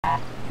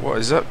What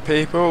is up,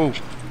 people?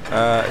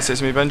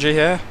 It's me, Benji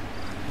here,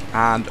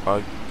 and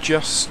I've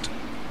just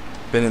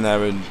been in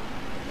there and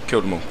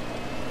killed them all.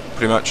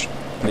 Pretty much.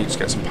 I need to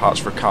get some parts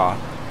for a car,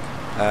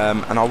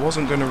 and I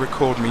wasn't going to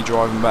record me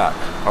driving back.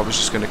 I was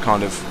just going to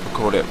kind of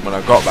record it when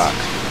I got back.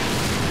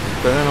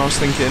 But then I was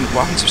thinking,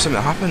 what happens if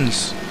something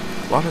happens?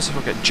 What happens if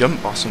I get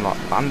jumped by some like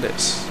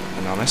bandits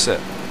and I miss it?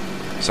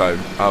 So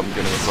I'm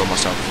going to record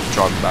myself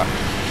driving back,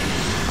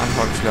 and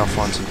hopefully I'll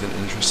find something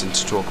interesting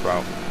to talk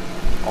about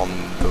on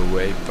the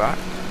way back.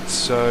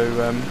 So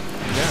yeah,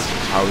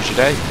 how was your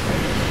day?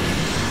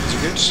 Was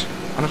it good?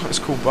 And I got this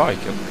cool bike,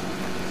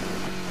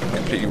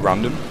 completely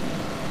random.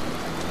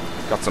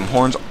 Got some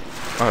horns.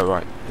 Oh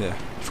right, yeah,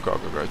 I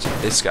forgot to go to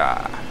this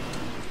guy.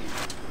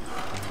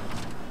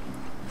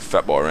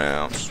 Fat boy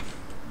rounds.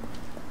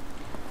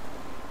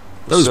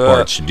 Those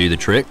parts should do the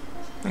trick.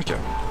 Okay.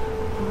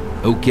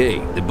 Okay,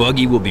 the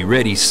buggy will be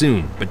ready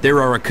soon, but there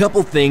are a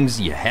couple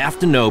things you have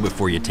to know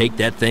before you take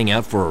that thing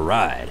out for a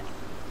ride.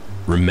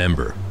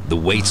 Remember, the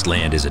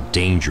wasteland is a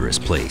dangerous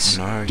place.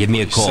 No, give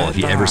me a call if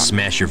you ever that.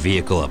 smash your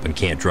vehicle up and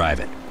can't drive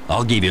it.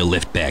 I'll give you a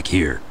lift back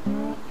here.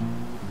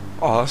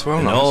 Oh, that's well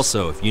And nice.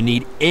 also, if you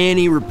need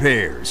any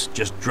repairs,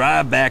 just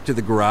drive back to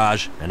the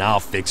garage and I'll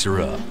fix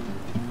her up.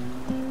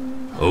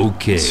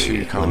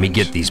 Okay, let me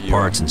get these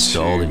parts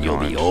installed and you'll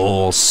be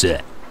all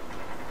set.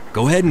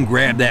 Go ahead and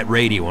grab that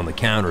radio on the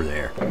counter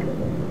there.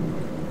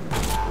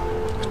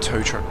 A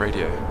tow truck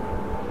radio.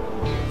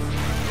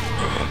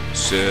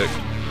 Sick.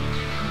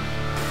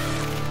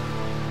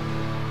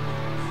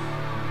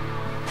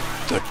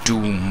 The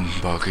Doom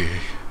Buggy.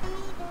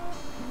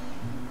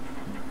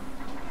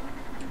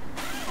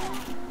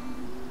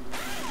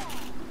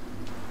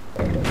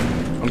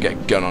 I'm gonna get a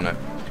gun on it.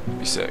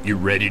 Be sick. You're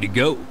ready to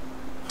go.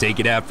 Take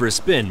it out for a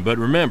spin, but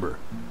remember,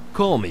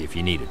 call me if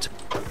you need it.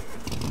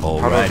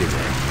 Alrighty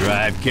then,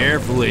 drive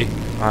carefully.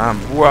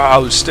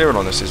 Wow, the steering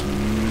on this is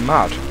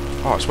mad.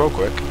 Oh, it's well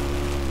quick.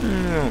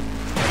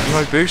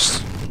 No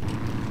boost.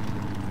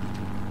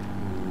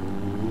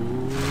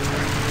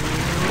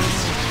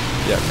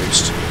 Yeah,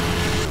 boost.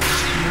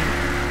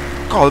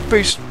 God, the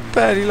boost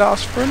barely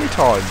lasts for any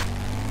time.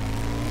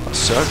 That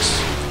sucks.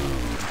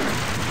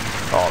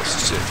 Oh, this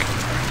is sick.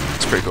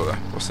 It's pretty cool though.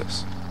 What's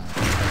this?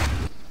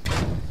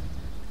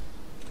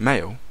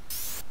 Mail?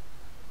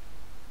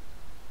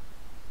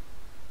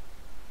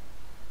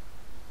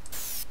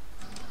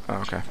 Oh,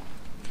 okay.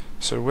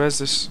 So where's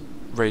this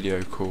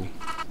radio call?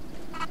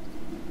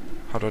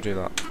 How do I do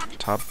that?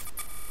 Tab?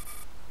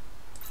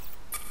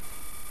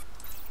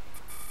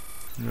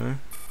 No?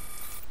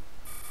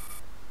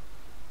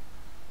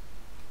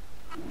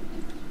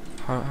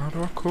 How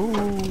do I call?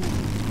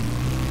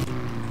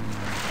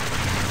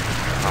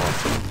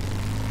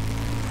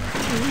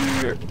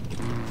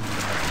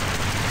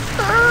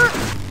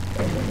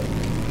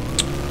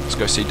 Let's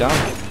go see Dan.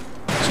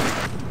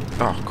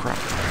 Oh crap.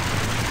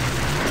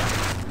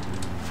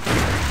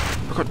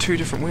 I've got two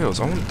different wheels.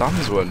 I want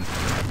Dan's one.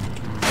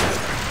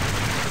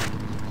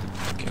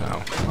 Fucking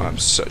hell. I'm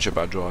such a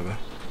bad driver.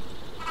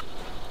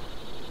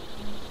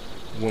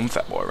 One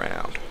fat boy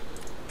round.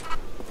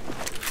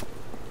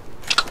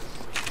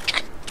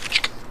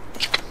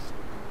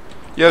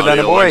 Yo,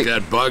 Danny boy. Like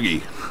that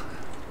buggy.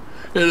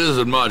 It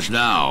isn't much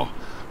now,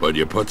 but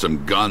you put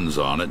some guns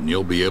on it and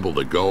you'll be able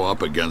to go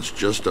up against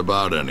just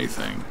about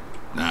anything.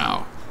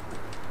 Now,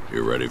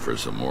 you ready for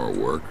some more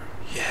work?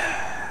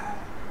 Yeah.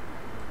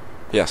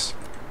 Yes.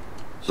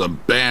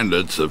 Some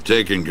bandits have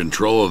taken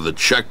control of the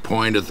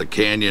checkpoint at the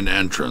canyon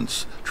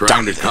entrance,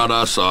 trying to cut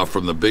us off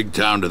from the big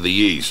town to the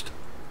east.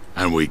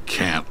 And we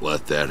can't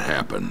let that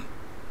happen.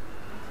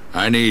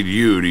 I need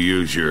you to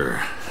use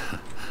your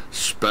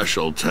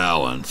special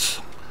talents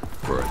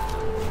for it.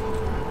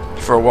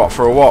 For a what?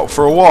 For a what?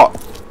 For a what?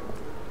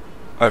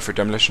 Oh, for a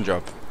demolition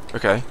job.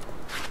 Okay.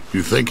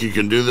 You think you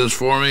can do this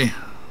for me?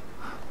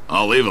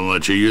 I'll even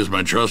let you use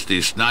my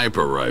trusty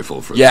sniper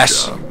rifle for the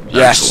job.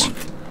 Yes.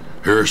 Excellent.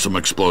 Here are some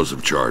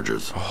explosive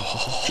charges.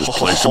 Just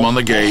place them on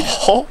the gate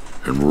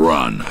and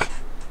run.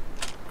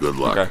 Good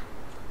luck. Okay.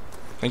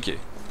 Thank you.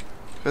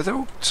 They're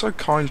all so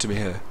kind to me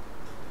here.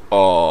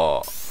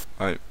 Oh.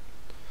 The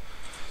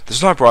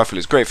sniper rifle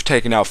is great for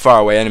taking out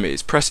faraway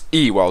enemies. Press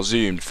E while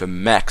zoomed for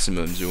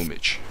maximum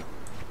zoomage.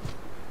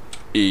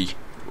 E.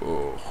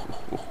 Oh.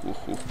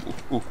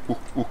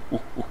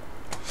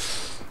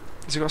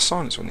 Has it got a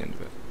silencer on the end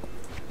of it?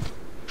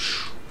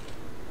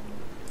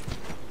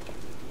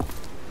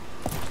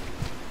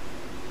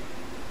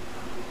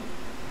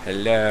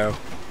 Hello.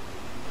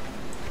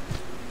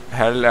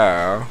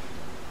 Hello.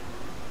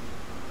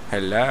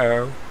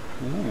 Hello.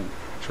 Ooh.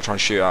 She'll try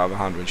and shoot out of her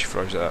hand when she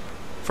throws it up.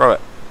 Throw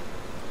it.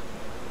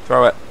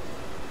 Throw it.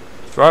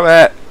 Throw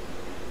it.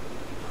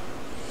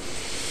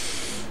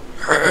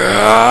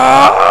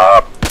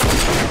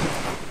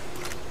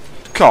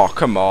 Oh,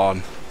 come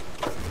on.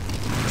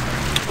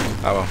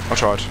 Oh well, I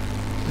tried.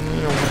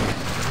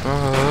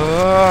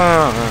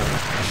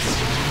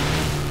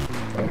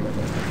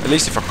 At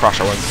least if I crash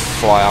I won't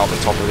fly out the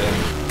top of it,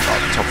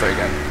 top of it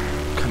again.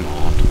 Come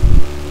on.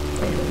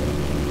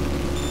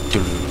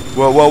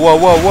 Whoa, whoa, whoa,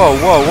 whoa, whoa,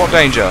 whoa, what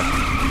danger?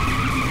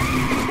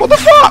 What the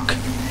fuck?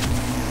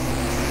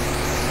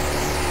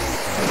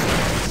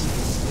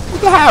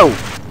 What the hell?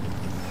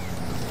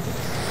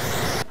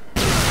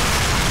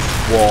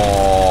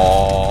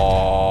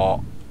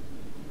 What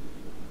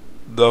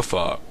the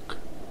fuck?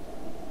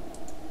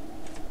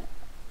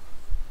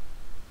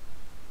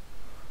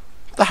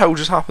 What the hell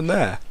just happened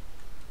there?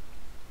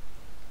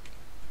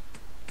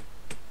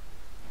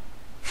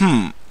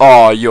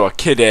 Oh, you're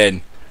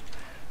kidding.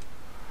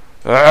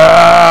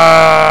 Ah!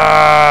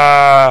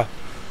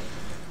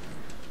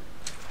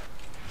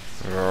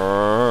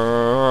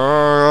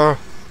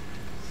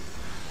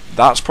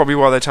 That's probably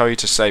why they tell you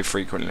to save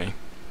frequently.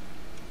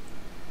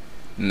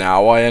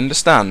 Now I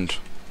understand.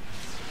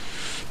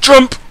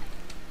 Jump!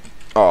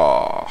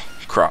 Oh,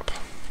 crap.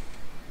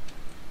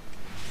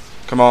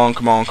 Come on,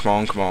 come on, come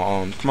on, come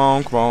on, come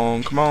on, come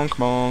on, come on,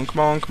 come on, come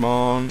on, come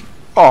on.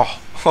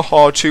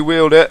 Oh,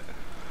 two-wheeled it.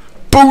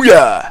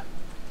 Booyah!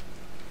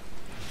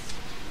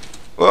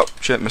 Oh,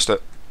 shit, missed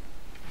it.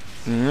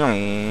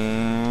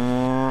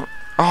 Oh,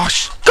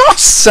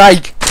 God's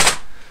sake!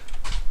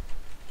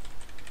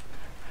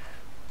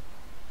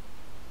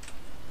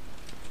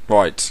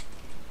 Right.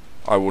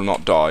 I will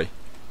not die.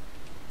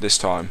 This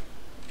time.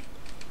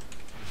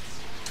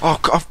 Oh,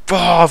 God,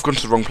 I've gone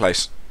to the wrong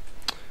place.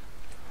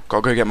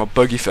 Gotta go get my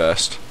buggy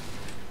first.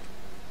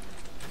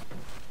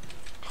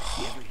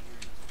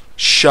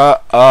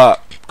 Shut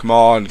up! Come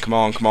on, come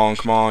on, come on,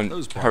 come on.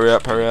 Hurry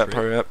up, hurry up,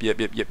 hurry up. Yep,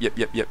 yep, yep, yep,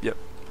 yep, yep, yep.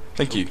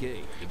 Thank you. Okay,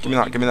 Give me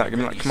that, give me that, give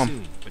me that. Come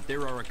on. But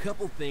there are a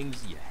couple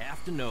things you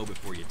have to know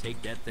before you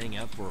take that thing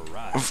out for a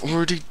ride. I've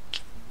already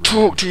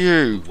talked to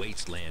you. The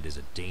Wasteland is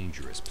a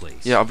dangerous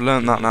place. Yeah, I've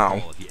learned that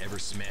now. If you ever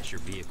smash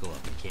your vehicle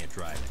up and can't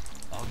drive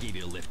it, I'll give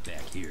you a lift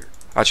back here.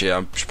 Actually,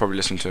 I should probably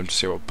listen to him to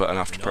see what button I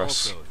have to And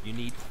press. also, if you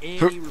need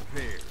any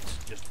repairs,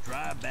 just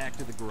drive back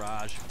to the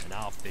garage and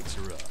I'll fix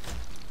her up.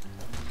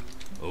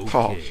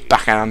 Okay,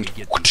 backhand.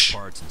 we get these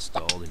parts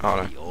installed and Oh,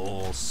 you'll no. be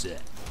all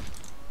set.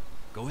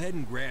 Go ahead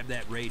and grab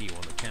that radio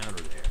on the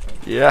counter there.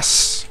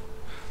 Yes.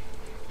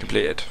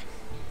 Completed.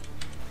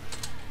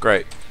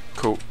 Great.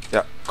 Cool.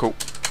 Yeah, cool.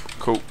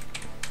 Cool.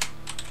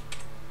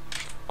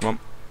 Come on.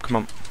 Come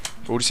on.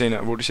 I've already seen it.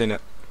 I've already seen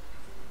it.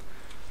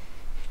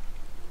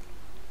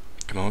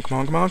 Come on, come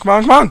on, come on, come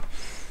on, come on!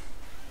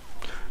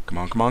 Come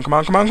on, come on, come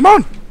on, come on, come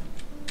on!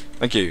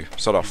 Thank you.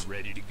 Sod off. You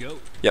ready to go?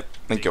 Yep,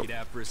 thank you. Take it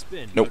out for a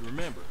spin, Nope. but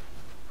remember,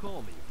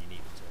 call me if you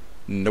need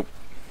to. Nope.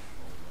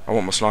 I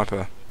want my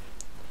sniper.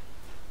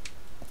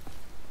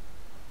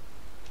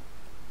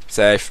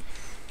 Safe.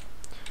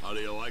 How do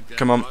you like that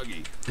Come on.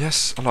 buggy?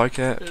 Yes, I like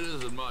it. It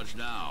isn't much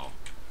now.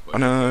 but I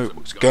know. with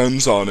some It's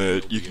guns on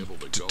it. you'll You be can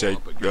able to go take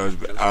up against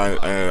just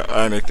about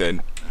anything.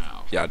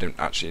 now. Yeah, I didn't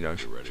actually know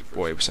You ready for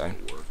what he was some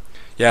saying. more work?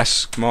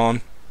 Yes, come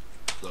on.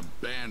 The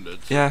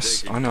bandits have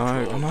Yes, taken I know, control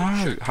I of the know.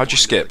 checkpoint How'd you at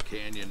skip? the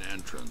canyon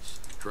entrance,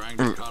 trying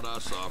to cut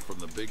us off from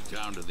the big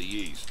town to the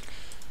east,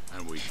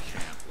 and we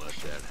can't let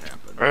that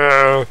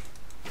happen.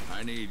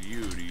 I need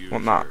you to use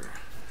Want that? your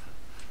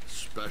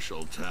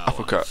special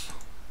Uppercut. talents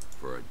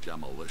for a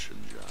demolition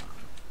job.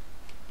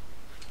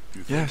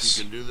 You think Yes.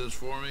 you can do this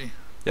for me?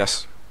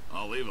 Yes,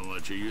 I'll even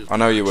let you use I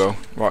know you will.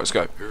 next. Right, let's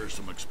go. Here's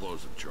some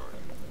explosive charge.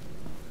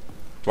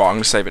 Right, I'm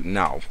going to save it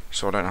now,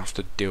 so I don't have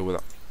to deal with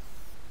that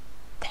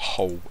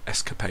whole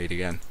escapade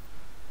again.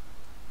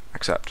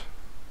 Accept.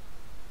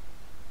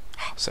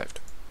 Saved.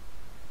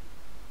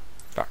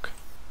 Back.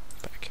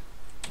 Back.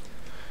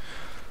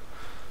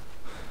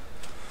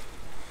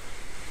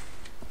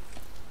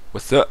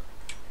 What's up?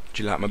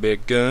 Do you like my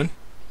big gun?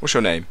 What's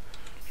your name?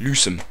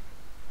 Lucem.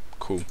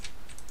 Cool.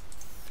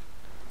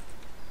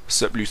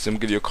 What's up, Lucem?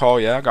 Give you a call,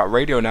 yeah? I got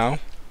radio now.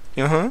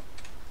 Uh-huh.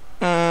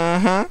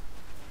 Uh-huh.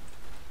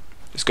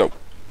 Let's go.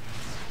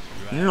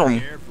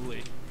 Drive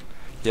carefully.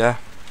 Yeah,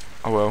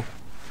 I will.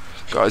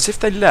 Guys, if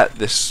they let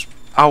this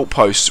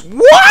outpost...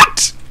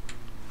 What?!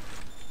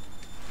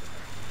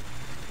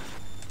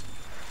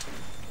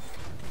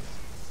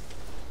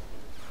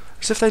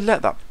 As if they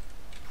let that...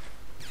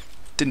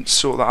 Didn't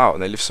sort that out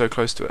and they live so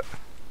close to it.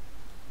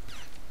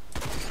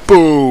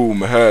 Boom!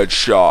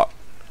 Headshot.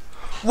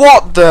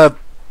 What the...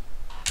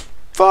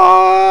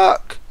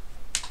 Fuck?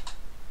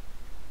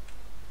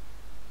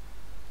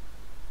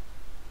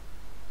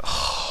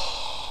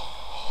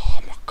 Oh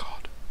my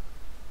god.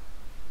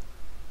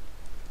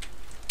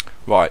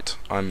 Right,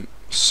 I'm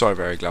so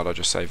very glad I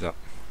just saved that.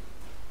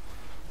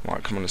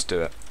 Right, come on, let's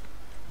do it.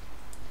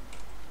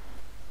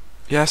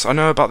 Yes, I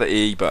know about the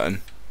E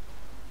button.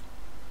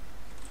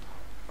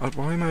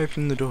 Why am I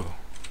opening the door?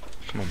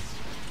 Come on.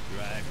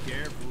 Drive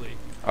carefully.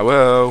 I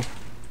will.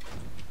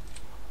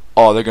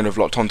 Oh, they're going to have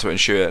locked onto it and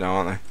shoot it now,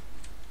 aren't they?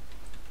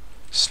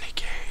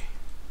 Sneaky.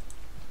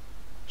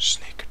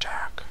 Sneak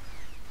attack.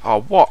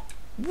 Oh, what?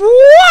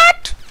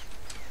 What?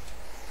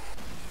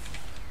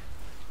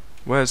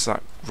 Where's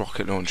that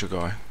rocket launcher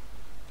guy?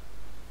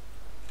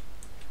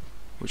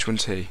 Which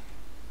one's he?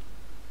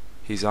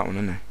 He's that one,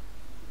 isn't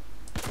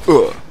he?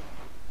 Ugh.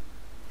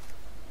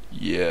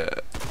 Yeah.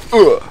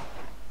 Ugh.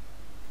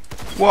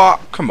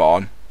 What? Come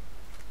on.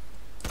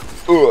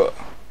 Ugh.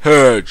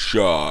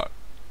 Headshot.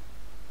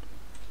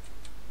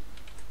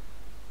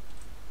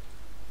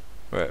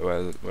 Where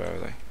are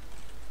they?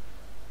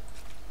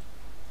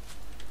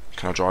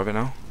 Can I drive it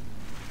now?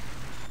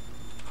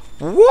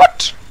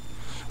 What?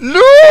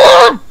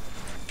 No!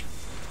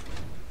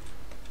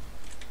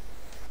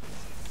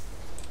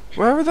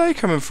 Where are they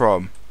coming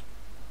from?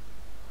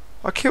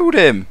 I killed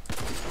him.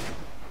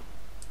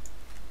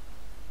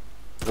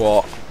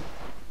 What?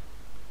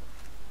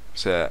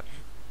 That's it.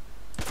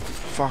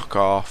 Fuck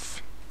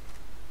off.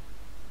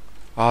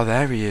 Oh,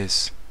 there he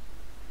is.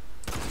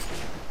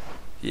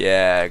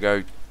 Yeah,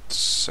 go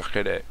suck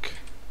a dick.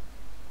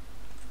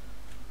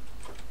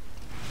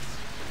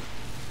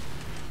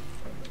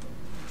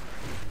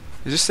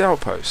 Is this the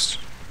outpost?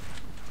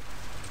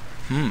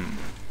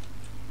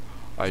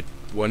 I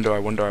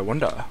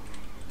wonder.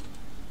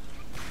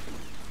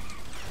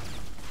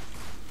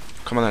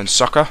 Come on then,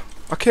 sucker.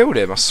 I killed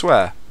him, I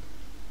swear.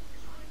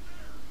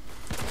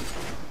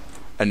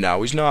 And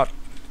now he's not.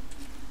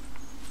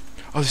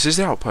 Oh, this is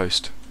the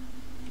outpost.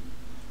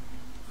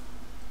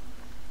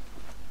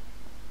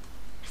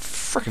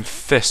 Frickin'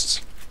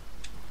 fists.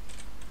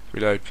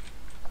 Reload.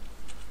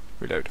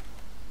 Reload.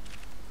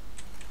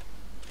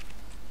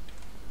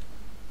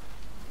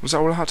 Was that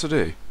all I had to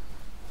do? You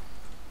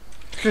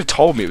could have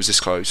told me it was this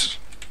close.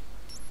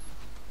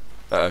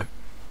 Uh-oh.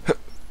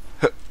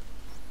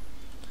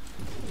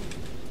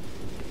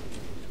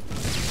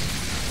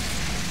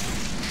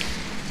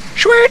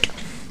 Sweet!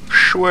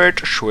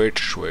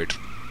 Sweet.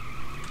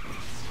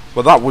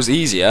 Well, that was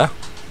easier.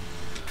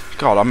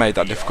 God, I made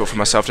that difficult for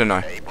myself, didn't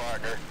I? Hey,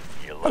 partner.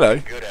 You look Hello.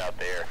 good out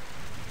there.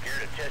 Here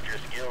to test your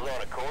skills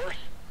on a course?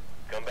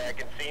 Come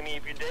back and see me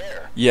if you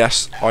dare.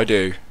 Yes, I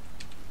do.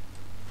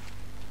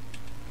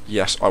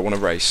 Yes, I want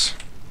to race.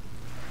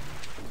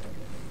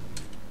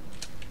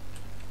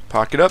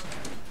 Park it up.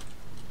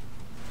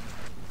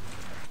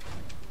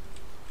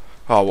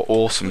 Oh, what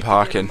awesome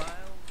parking.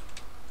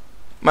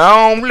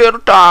 My own little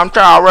time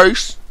trial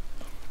race.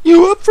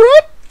 You up for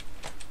it?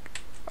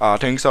 I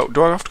think so.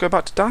 Do I have to go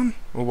back to Dan?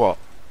 Or what?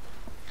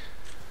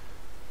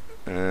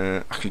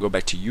 I can go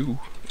back to you.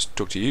 Let's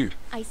talk to you.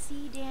 I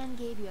see Dan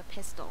gave you a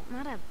pistol.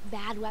 Not a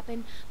bad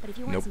weapon, but if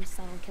you want Nope. some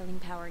subtle killing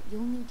power,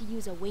 you'll need to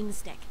use a wing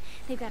stick.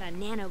 They've got a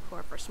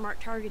nanocore for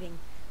smart targeting,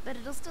 but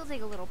it'll still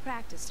take a little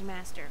practice to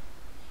master.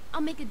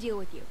 I'll make a deal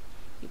with you.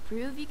 You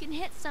prove you can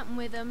hit something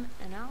with them,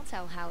 and I'll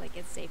tell Halleck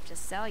it's safe to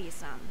sell you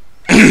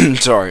some.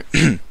 Sorry.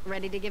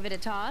 Ready to give it a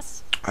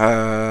toss?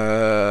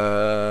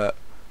 No,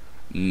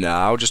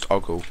 I'll just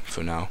ogle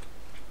for now.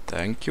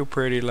 Thank you,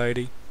 pretty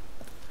lady.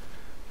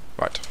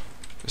 Right,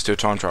 let's do a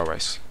time trial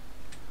race.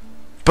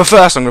 But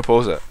first, I'm going to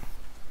pause it.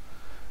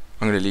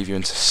 I'm going to leave you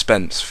in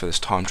suspense for this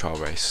time trial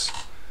race.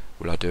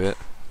 Will I do it,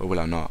 or will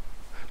I not?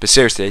 But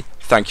seriously,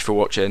 thank you for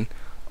watching.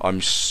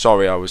 I'm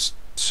sorry I was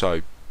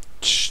so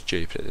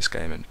stupid at this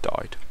game and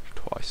died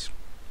twice.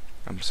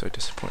 I'm so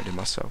disappointed in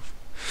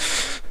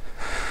myself.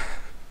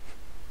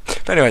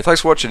 But anyway,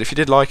 thanks for watching. If you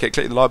did like it,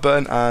 click the like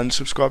button and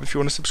subscribe if you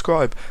want to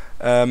subscribe.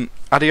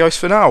 Adios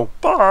for now.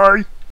 Bye!